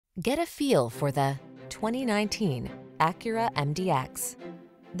Get a feel for the 2019 Acura MDX.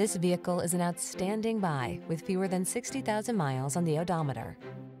 This vehicle is an outstanding buy with fewer than 60,000 miles on the odometer.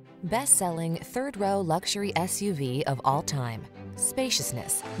 Best-selling third-row luxury SUV of all time.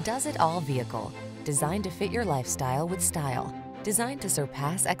 Spaciousness, does-it-all vehicle. Designed to fit your lifestyle with style. Designed to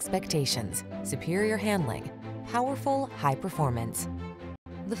surpass expectations. Superior handling. Powerful, high performance.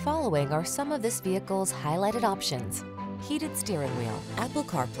 The following are some of this vehicle's highlighted options: heated steering wheel, Apple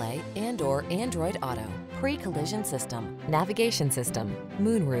CarPlay and/or Android Auto, pre-collision system, navigation system,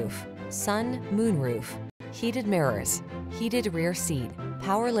 moonroof, sun moonroof, heated mirrors, heated rear seat,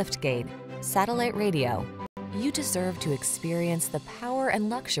 power liftgate, satellite radio. You deserve to experience the power and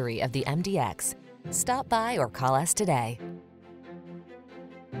luxury of the MDX. Stop by or call us today.